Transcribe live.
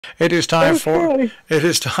It is time for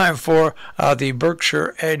the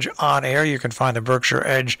Berkshire Edge on air. You can find the Berkshire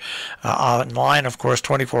Edge online, of course,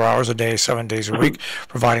 24 hours a day, 7 days a week,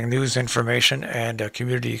 providing news, information, and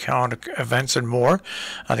community account events and more.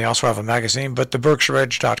 They also have a magazine, but the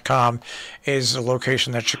BerkshireEdge.com is the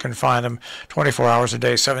location that you can find them 24 hours a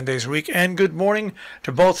day, 7 days a week. And good morning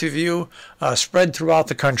to both of you, spread throughout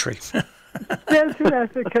the country. Spread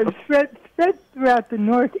throughout the country. Spread throughout the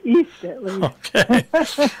Northeast, at least. Okay.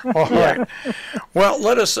 All right. Well,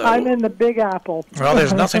 let us... I'm in the Big Apple. Well,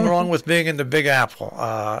 there's nothing wrong with being in the Big Apple.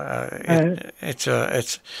 David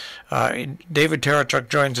Terachuk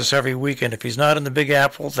joins us every week, and if he's not in the Big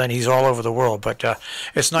Apple, then he's all over the world. But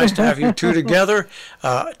it's nice to have you two together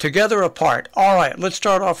apart. All right, let's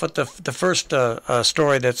start off with the first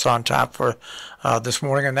story that's on top for this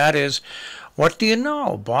morning, and that is, what do you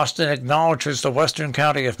know? Boston acknowledges the western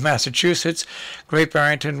county of Massachusetts. Great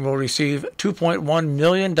Barrington will receive $2.1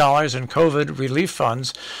 million in COVID relief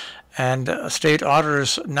funds, and state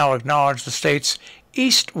auditors now acknowledge the state's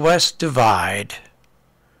east-west divide.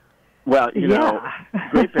 Well, you know,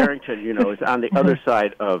 Great Barrington, is on the other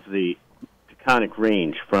side of the Taconic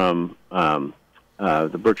Range from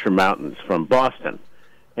the Berkshire Mountains from Boston,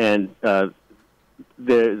 and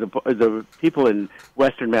the people in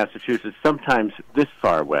western Massachusetts, sometimes this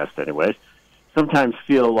far west anyways, sometimes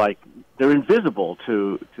feel like they're invisible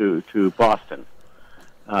to Boston.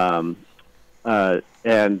 But not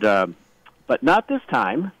this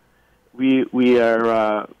time.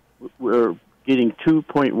 We're getting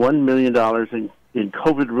 $2.1 million in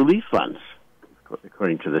COVID relief funds,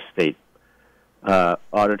 according to the state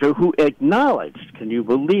auditor, who acknowledged, can you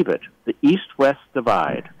believe it, the east-west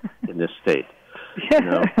divide in this state.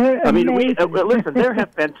 I mean, listen, there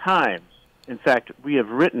have been times, in fact, we have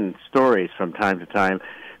written stories from time to time.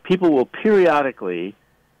 People will periodically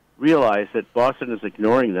realize that Boston is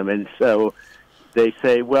ignoring them, and so they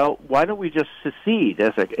say, well, why don't we just secede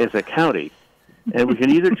as a county, and we can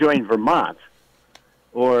either join Vermont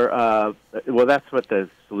or, well, that's what the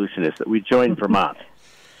solution is, that we join Vermont.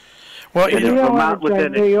 Well, Vermont would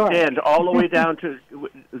then extend all the way down to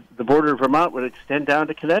the border of Vermont would extend down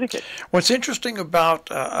to Connecticut. What's interesting about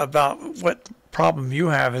what problem you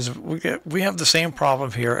have is we have the same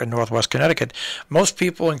problem here in Northwest Connecticut. Most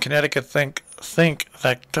people in Connecticut think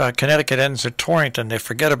that Connecticut ends at Torrington. They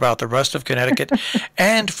forget about the rest of Connecticut,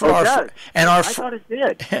 and I thought it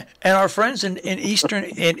did. And our friends in eastern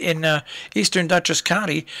Dutchess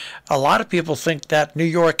County, a lot of people think that New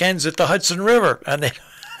York ends at the Hudson River, and they.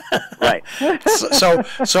 Right. So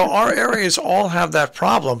our areas all have that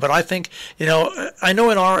problem, but I think, I know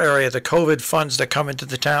in our area, the COVID funds that come into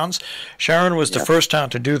the towns, Sharon was the first town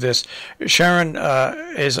to do this. Sharon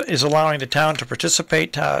is allowing the town to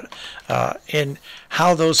participate in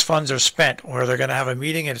how those funds are spent, where they're going to have a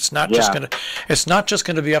meeting, and it's not just going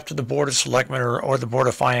to be up to the Board of Selectmen or the Board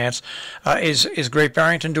of Finance. Is Great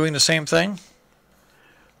Barrington doing the same thing?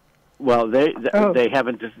 Well, they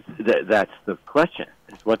haven't. That's the question: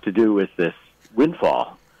 is what to do with this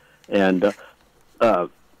windfall, and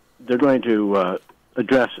they're going to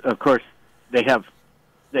address. Of course, they have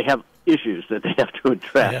issues that they have to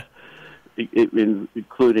address,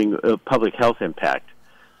 including public health impact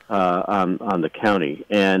on the county,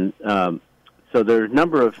 and so there's a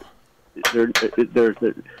number of there's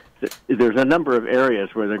a number of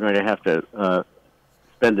areas where they're going to have to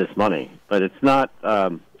spend this money, but it's not.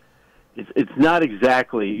 It's not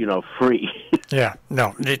exactly, free. Yeah,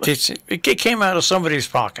 no, it came out of somebody's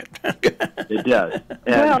pocket. It does.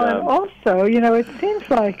 And also, it seems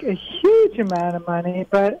like a huge amount of money,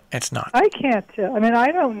 but it's not. I can't tell. I mean,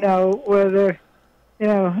 I don't know whether it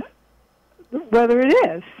is.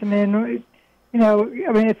 I mean,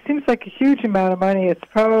 it seems like a huge amount of money. It's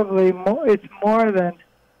probably more. It's more than.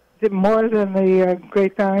 Is it more than the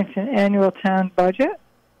Great Barrington annual town budget?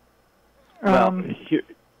 No.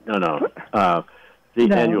 The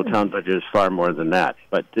annual town budget is far more than that.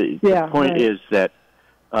 But the point is that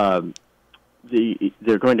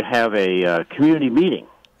they're going to have a community meeting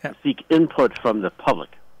to seek input from the public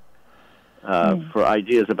for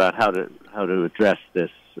ideas about how to address this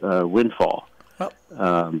windfall. Well,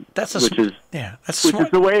 which is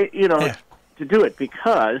the way to do it,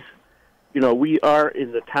 because we are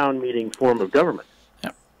in the town meeting form of government,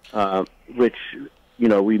 which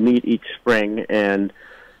we meet each spring, and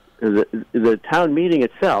the town meeting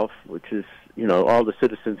itself, which is, all the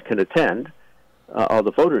citizens can attend, all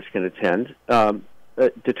the voters can attend,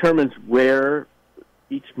 determines where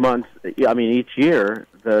each year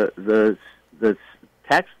the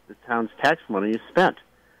town's tax money is spent.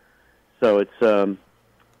 So it's, the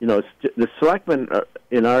selectmen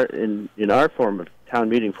in our form of town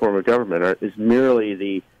meeting form of government is merely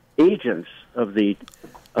the agents of the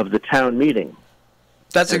town meeting.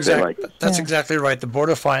 That's exactly right. The Board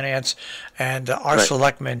of Finance and our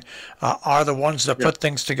selectmen are the ones that put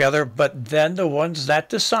things together, but then the ones that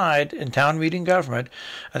decide in town meeting government,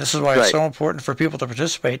 and this is why it's so important for people to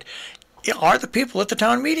participate, are the people at the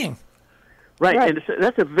town meeting. Right. And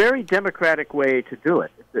that's a very democratic way to do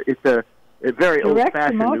it. It's a very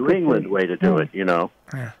old-fashioned New England way to do it, you know.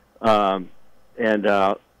 Yeah.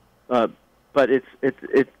 But it's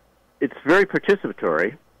very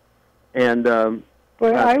participatory, and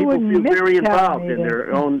people feel very involved in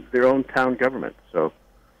their own town government. So,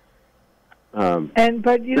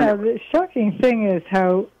 but you know, the shocking thing is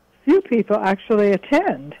how few people actually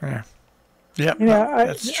attend. Yeah, yeah, you know,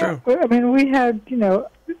 that's true. I mean, we had, you know,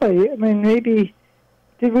 really, I mean, maybe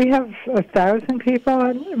did we have 1,000 people?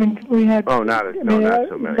 I mean, we had. Oh, not so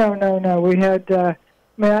many. No. We had. I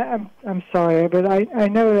mean, I'm sorry, but I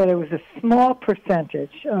know that it was a small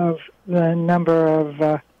percentage of the number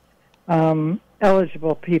of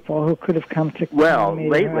eligible people who could have come to. Well,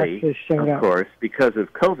 lately, of course, because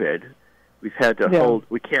of COVID, we've had to hold.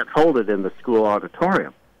 We can't hold it in the school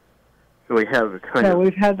auditorium, so we have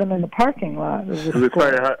we've had them in the parking lot of the school. We've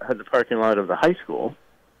had the parking lot of the high school,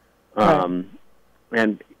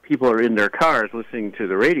 and people are in their cars listening to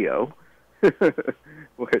the radio.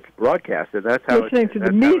 Well, it's broadcasted. That's how listening to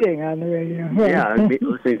the meeting on the radio. Right. Yeah,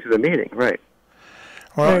 listening to the meeting. Right.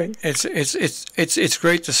 Well, it's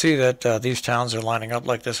great to see that these towns are lining up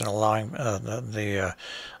like this and allowing the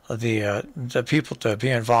people to be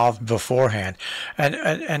involved beforehand. And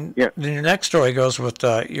the next story goes with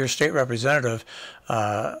your state representative,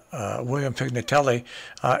 William Pignatelli,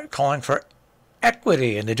 calling for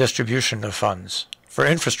equity in the distribution of funds for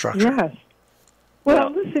infrastructure. Yes.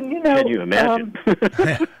 Well, listen, you know, can you imagine?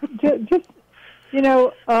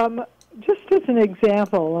 just as an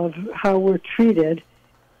example of how we're treated,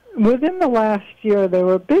 within the last year, there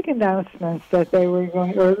were big announcements that they were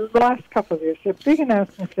going, or the last couple of years, there were big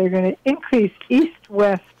announcements they were going to increase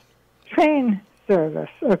east-west train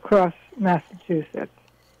service across Massachusetts.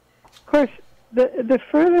 Of course, the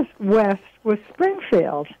furthest west was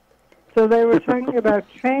Springfield. So they were talking about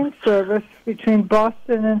train service between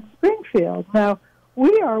Boston and Springfield. Now,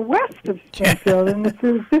 we are west of Springfield, and it's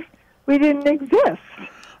as if we didn't exist.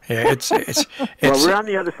 Yeah, it's well, we're on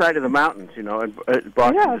the other side of the mountains, you know, and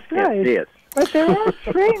Boston just can't see us. But there are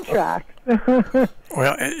train tracks.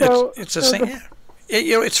 Well, it's the same.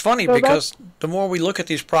 You know, it's funny because the more we look at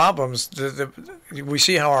these problems, we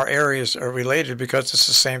see how our areas are related because it's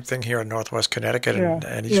the same thing here in Northwest Connecticut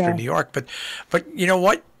and Eastern New York. But you know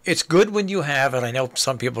what? It's good when you have, and I know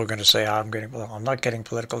some people are going to say, I'm not getting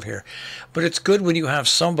political here, but it's good when you have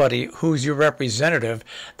somebody who's your representative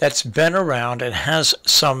that's been around and has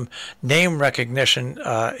some name recognition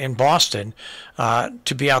in Boston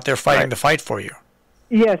to be out there fighting the fight for you.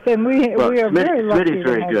 Yes, and we are very lucky. Smitty's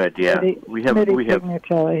very good. Yeah, Smitty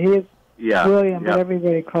Pignatelli. He is brilliant, but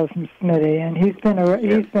everybody calls him Smitty, and he's been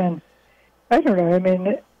I don't know. I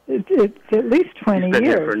mean, it's at least 20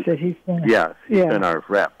 years that he's been. Yeah, he's been our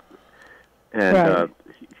rep, and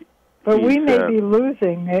but we may be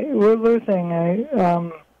losing. We're losing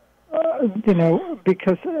you know,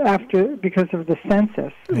 because of the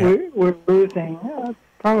census, we're losing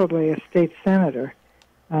probably a state senator.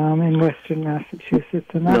 In Western Massachusetts.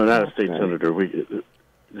 And no, not a state senator. The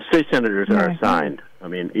state senators are assigned, I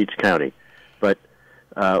mean, each county. But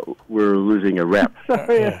we're losing a rep.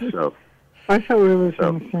 Sorry. So, I thought we were losing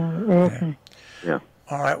a senator. Okay. Yeah.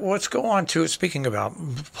 All right. Well, let's go on to speaking about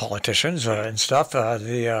politicians and stuff.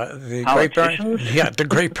 The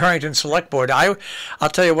Great Barrington Selectboard. I'll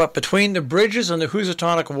tell you what. Between the bridges and the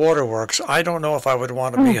Housatonic Water Works, I don't know if I would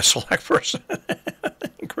want to be a select person.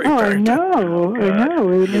 I know.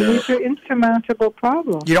 These are insurmountable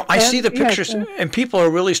problems. You know, I see the pictures, and people are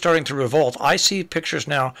really starting to revolt. I see pictures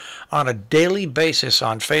now on a daily basis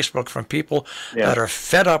on Facebook from people that are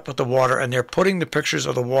fed up with the water, and they're putting the pictures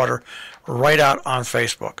of the water right out on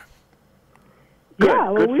Facebook.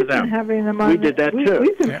 We've been having them on. We did that too.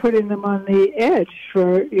 We've been putting them on the edge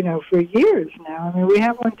for years now. I mean, we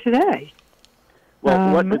have one today.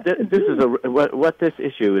 Well, what this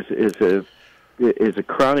issue is a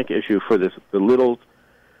chronic issue for the little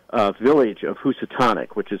village of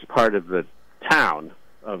Housatonic, which is part of the town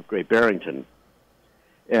of Great Barrington.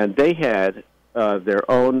 And they had their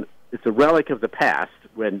own, it's a relic of the past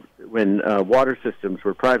when water systems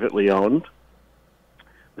were privately owned,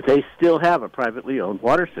 but they still have a privately owned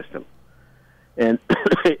water system. And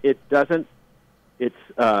it doesn't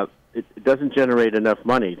generate enough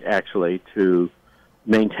money, actually, to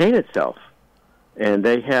maintain itself. And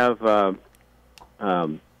they have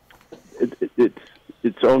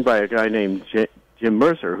it's owned by a guy named Jim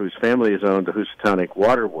Mercer, whose family has owned the Housatonic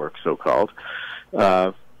Water Works, so-called,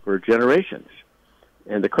 for generations.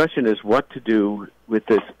 And the question is what to do with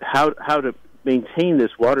this, how to maintain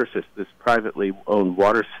this water system, this privately owned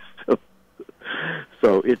water system.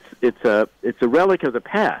 So it's a relic of the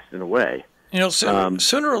past in a way. You know,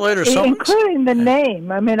 sooner or later, including the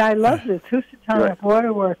name. I mean, I love this Housatonic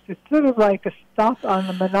Water Works. It's sort of like a stop on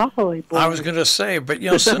the Monopoly board. I was going to say, but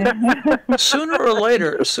you know, sooner or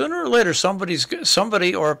later,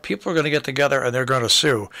 somebody or people are going to get together and they're going to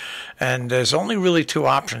sue. And there's only really two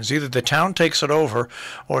options: either the town takes it over,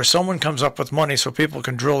 or someone comes up with money so people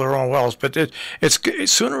can drill their own wells. But it's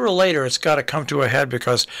sooner or later, it's got to come to a head,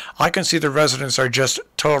 because I can see the residents are just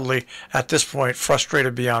totally at this point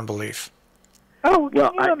frustrated beyond belief. Oh,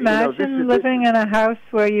 can you imagine living in a house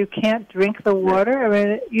where you can't drink the water? I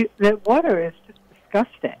mean, that water is just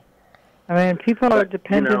disgusting. I mean, people are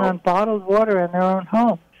dependent on bottled water in their own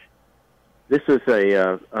homes. This is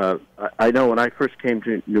I know when I first came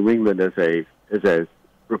to New England as a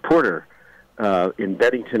reporter in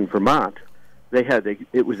Bennington, Vermont,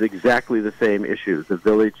 it was exactly the same issue. The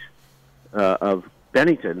village of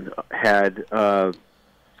Bennington had a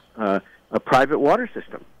private water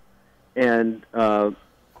system. And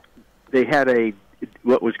they had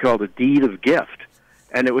what was called a deed of gift,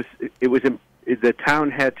 and the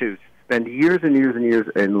town had to spend years and years and years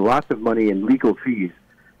and lots of money in legal fees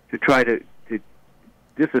to try to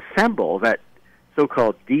disassemble that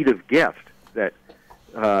so-called deed of gift that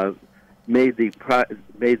made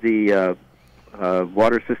the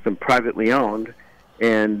water system privately owned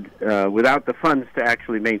and without the funds to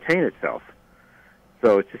actually maintain itself.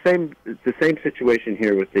 So it's the same situation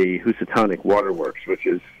here with the Housatonic Water Works, which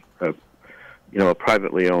is a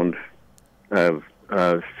privately owned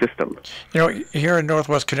system. You know, here in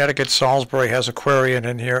Northwest Connecticut, Salisbury has Aquarian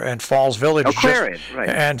in here, and Falls Village.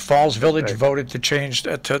 And Falls Village voted to change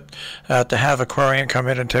to have Aquarian come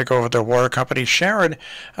in and take over their water company. Sharon,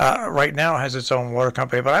 right now, has its own water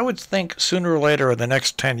company, but I would think sooner or later in the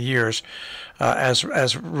next 10 years,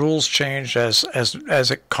 as rules change, as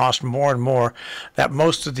it costs more and more, that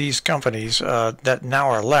most of these companies that now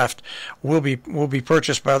are left will be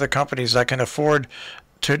purchased by other companies that can afford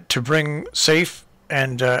to bring safe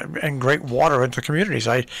and great water into communities.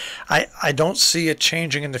 I don't see it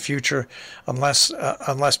changing in the future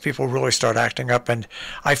unless people really start acting up. And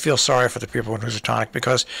I feel sorry for the people in Housatonic,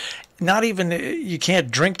 because not even you can't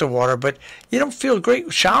drink the water, but you don't feel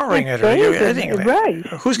great showering it or anything. Right?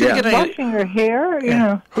 Who's going to get washing your hair? You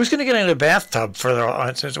know, who's going to get in a bathtub for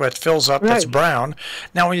it fills up? That's brown.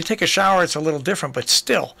 Now, when you take a shower, it's a little different, but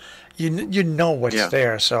still, you know what's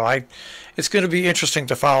there. So it's going to be interesting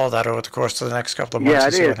to follow that over the course of the next couple of months. Yeah,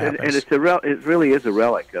 and see what happens. And it really is a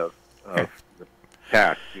relic of the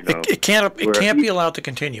past. You know, it can't be allowed to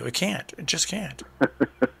continue. It can't. It just can't.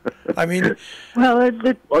 I mean, the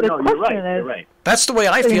question you're is, right. That's the way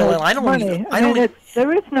I feel, and I don't.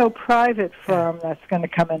 There is no private firm that's going to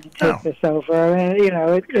come in and take this over. I mean,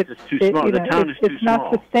 it's too small. The town is too small. It's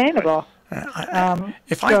not sustainable.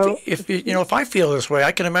 If I feel this way,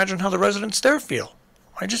 I can imagine how the residents there feel.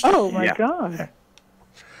 My God.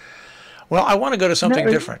 Well, I want to go to something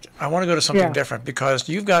different. Different, because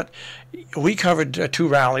we covered two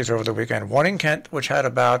rallies over the weekend. One in Kent, which had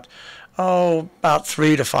about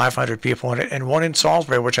 300 to 500 people in it, and one in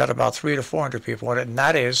Salisbury, which had about 300 to 400 people in it, and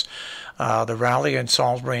that is the rally in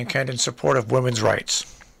Salisbury and Kent in support of women's rights.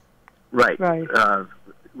 Right.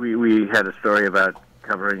 We had a story about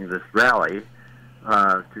covering this rally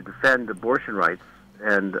to defend abortion rights,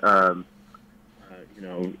 and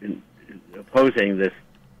in opposing this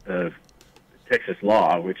Texas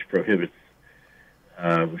law which prohibits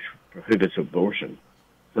abortion.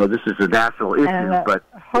 So this is a national issue, but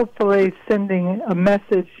hopefully sending a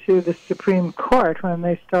message to the Supreme Court when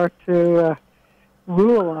they start to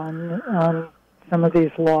rule on some of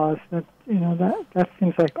these laws. That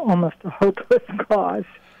seems like almost a hopeless cause.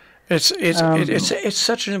 It's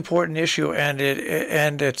such an important issue, and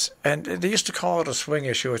they used to call it a swing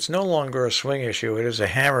issue. It's no longer a swing issue; it is a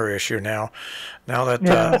hammer issue now. Now that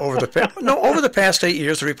over the past 8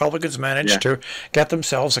 years, the Republicans managed to get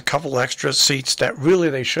themselves a couple extra seats that really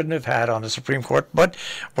they shouldn't have had on the Supreme Court. But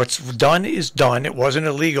what's done is done. It wasn't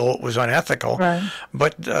illegal; it was unethical. Right.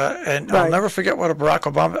 But I'll never forget what Barack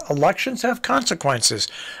Obama. Elections have consequences,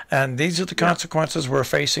 and these are the consequences we're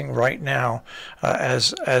facing right now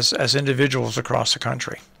as individuals across the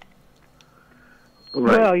country.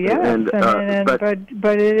 Right. Well, yes,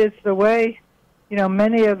 but it is the way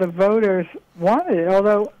many of the voters wanted it.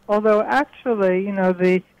 Although actually,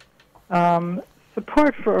 the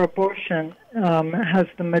support for abortion has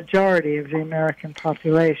the majority of the American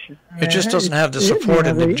population. It just doesn't have the support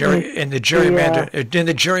in the gerrymandered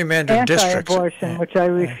districts. Anti-abortion, which I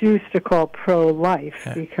refuse to call pro-life,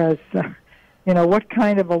 because what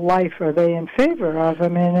kind of a life are they in favor of? I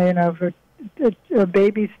mean, for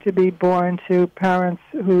babies to be born to parents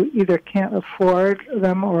who either can't afford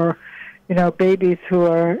them, or babies who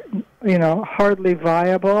are hardly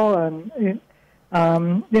viable, and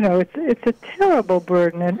it's a terrible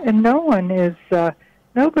burden, and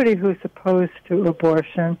nobody who's opposed to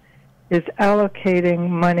abortion is allocating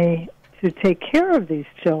money to take care of these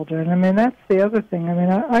children. I mean, that's the other thing. I mean,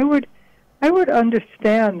 I would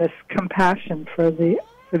understand this compassion for the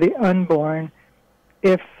unborn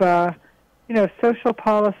if social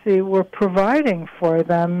policy were providing for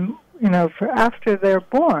them, for after they're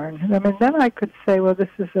born. I mean, then I could say, well, this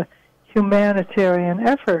is a humanitarian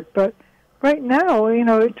effort. But right now,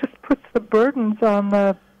 it just puts the burdens on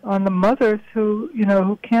the mothers who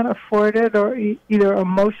can't afford it, or either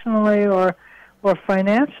emotionally or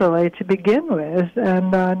financially to begin with,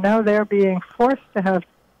 and now they're being forced to have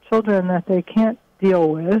children that they can't deal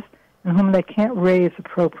with and whom they can't raise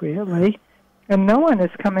appropriately. And no one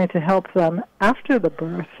is coming to help them after the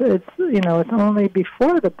birth. It's it's only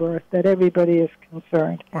before the birth that everybody is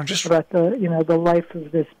concerned about the life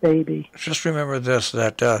of this baby. Just remember this: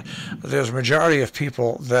 that there's a majority of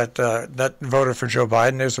people that voted for Joe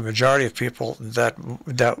Biden. There's a majority of people that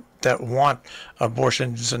want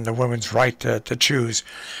abortions and the women's right to choose.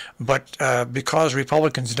 But because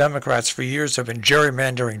Republicans and Democrats for years have been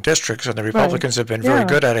gerrymandering districts, and the Republicans have been very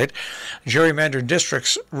good at it, gerrymandered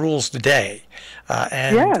districts rules the day.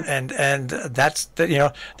 And that's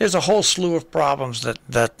there's a whole slew of problems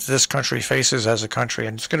that this country faces as a country,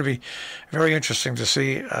 and it's going to be very interesting to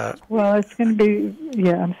see. Well, it's going to be.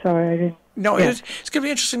 Yeah, I'm sorry, I didn't. No, it's going to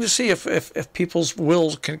be interesting to see if people's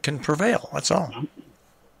wills can prevail. That's all.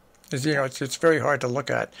 It's very hard to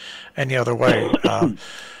look at any other way,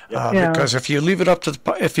 because if you leave it up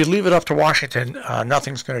to Washington,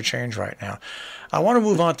 nothing's going to change right now. I want to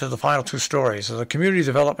move on to the final two stories. The Community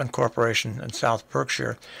Development Corporation in South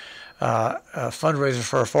Berkshire, a fundraiser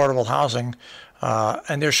for affordable housing,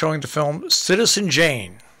 and they're showing the film Citizen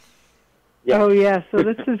Jane. Oh yeah, so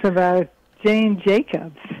this is about Jane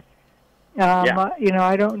Jacobs.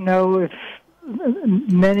 I don't know if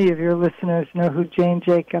many of your listeners know who Jane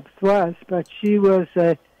Jacobs was, but she was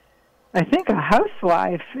I think a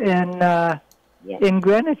housewife in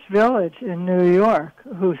Greenwich Village in New York,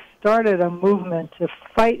 who started a movement to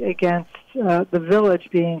fight against the village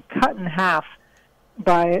being cut in half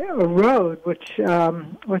by a road, which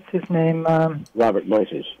what's his name? Robert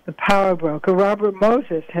Moses, the power broker. Robert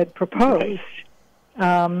Moses had proposed,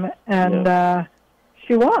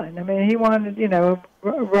 she won. I mean, he wanted,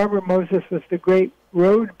 Robert Moses was the great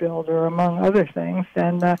road builder, among other things,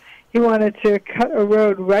 and he wanted to cut a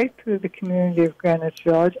road right through the community of Greenwich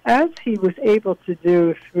Village, as he was able to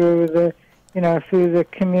do through the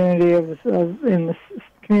community in the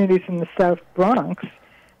communities in the South Bronx,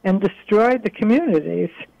 and destroyed the communities.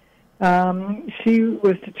 She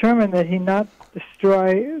was determined that he not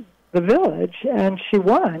destroy the village, and she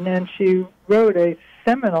won, and she wrote a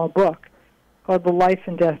seminal book called The Life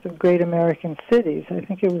and Death of Great American Cities. I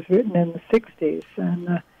think it was written in the 60s.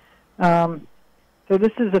 And so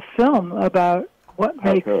this is a film about what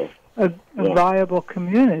makes a viable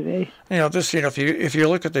community. If you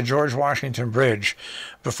look at the George Washington Bridge,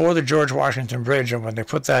 before the George Washington Bridge, and when they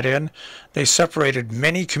put that in, they separated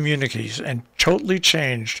many communities and totally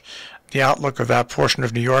changed the outlook of that portion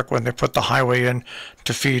of New York when they put the highway in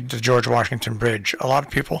to feed the George Washington Bridge. A lot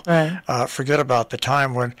of people forget about the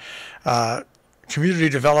time when community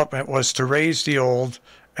development was to raise the old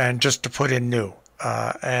and just to put in new,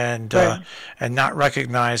 and not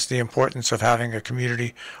recognize the importance of having a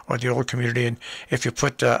community or the old community. And if you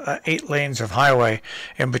put 8 lanes of highway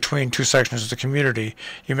in between two sections of the community,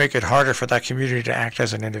 you make it harder for that community to act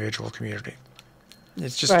as an individual community.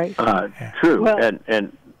 It's just true. Well,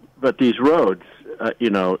 but these roads,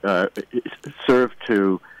 serve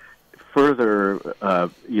to further,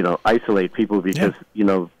 isolate people, because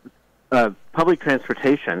public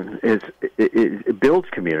transportation it builds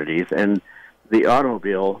communities, and the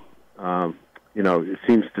automobile,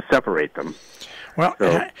 seems to separate them. Well,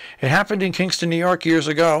 it happened in Kingston, New York years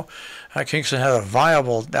ago. Kingston had a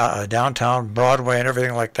viable downtown, Broadway, and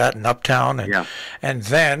everything like that, and uptown, and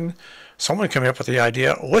then someone came up with the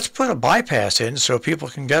idea, let's put a bypass in so people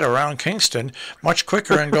can get around Kingston much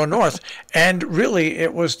quicker and go north. And really,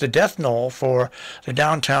 it was the death knell for the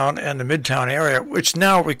downtown and the midtown area, which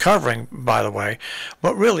now recovering, by the way.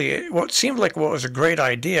 But really, what seemed like what was a great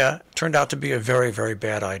idea turned out to be a very, very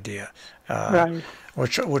bad idea. Right.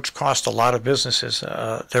 which cost a lot of businesses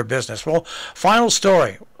their business. Well, final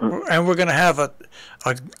story, and we're going to have a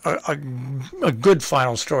good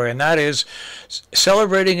final story, and that is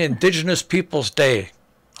celebrating Indigenous Peoples Day,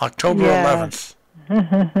 October 11th.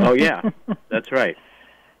 Oh yeah, that's right.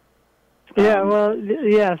 Yeah, well,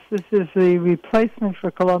 yes, this is the replacement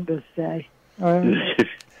for Columbus Day.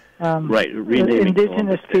 Right, renaming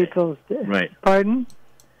Indigenous Peoples Day. Right. Pardon?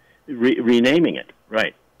 Renaming it,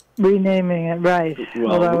 right. Renaming it, right.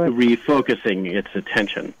 Well, refocusing its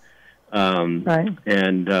attention. Right.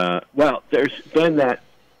 And, well, there's been that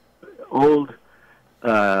old,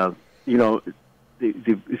 you know,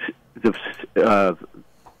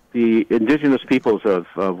 the indigenous peoples of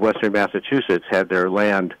western Massachusetts had their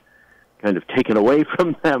land kind of taken away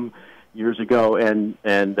from them years ago, and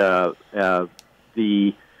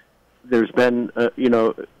there's been, you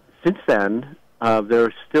know, since then,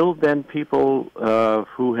 there's still been people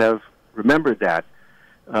who have remembered that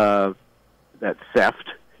theft,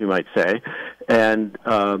 you might say, and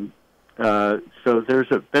so there's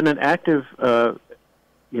been an active,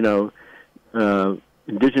 you know,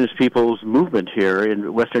 indigenous peoples movement here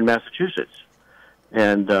in western Massachusetts,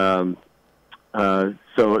 and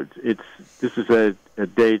so this is a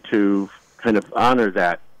day to kind of honor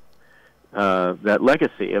that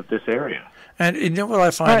legacy of this area. And you know what I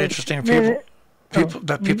find interesting?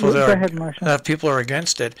 People are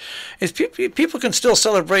against it. Is people can still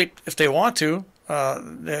celebrate if they want to.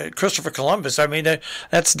 Christopher Columbus. I mean,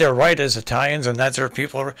 that's their right as Italians, and that's their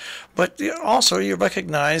people. But also, you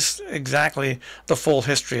recognize exactly the full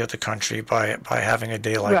history of the country by having a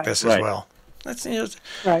day like this as well. That's, you know,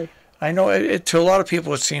 right. I know to a lot of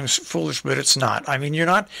people it seems foolish, but it's not. I mean, you're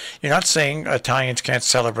not saying Italians can't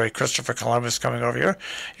celebrate Christopher Columbus coming over here.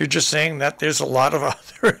 You're just saying that there's a lot of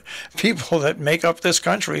other people that make up this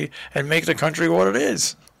country and make the country what it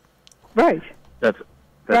is. Right. That's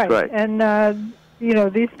right. And you know,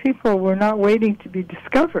 these people were not waiting to be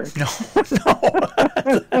discovered. No.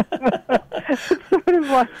 It's sort of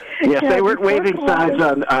like, yes, they weren't waving signs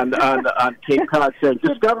on Cape Cod saying,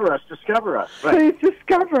 "Discover us, discover us." Right. Please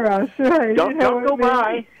discover us, right? Don't go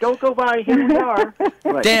by. Don't go by. Here we are.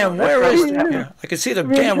 Right. Damn, where is? Yeah, I can see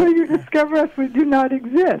them. Damn. Until you discover us, we do not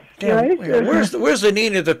exist. Damn, right? Where's the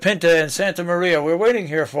Nina, the Pinta, and Santa Maria? We're waiting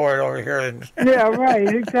here for it over here. Yeah, right.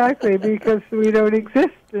 Exactly, because we don't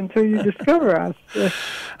exist until you discover us.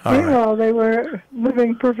 Meanwhile, they were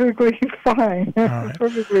living perfectly fine,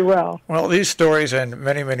 perfectly well. Well, these stories and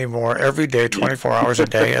many, many more every day, 24 hours a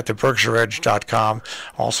day at the BerkshireEdge.com.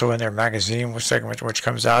 Also in their magazine segment, which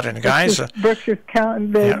comes out. And guys, Berkshire County,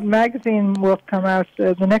 the magazine will come out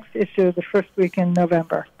the next issue, the first week in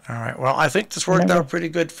November. All right. Well, I think this worked out pretty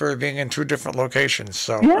good for being in two different locations.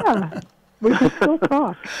 So yeah, we can still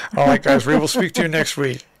talk. All right, guys. We will speak to you next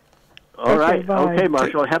week. All right. Okay,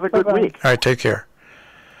 Marshall. Have a good week. All right. Take care.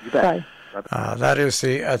 You bet. Bye. That is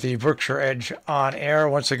the Berkshire Edge on air.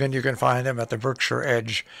 Once again, you can find them at the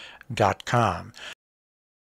BerkshireEdge.com.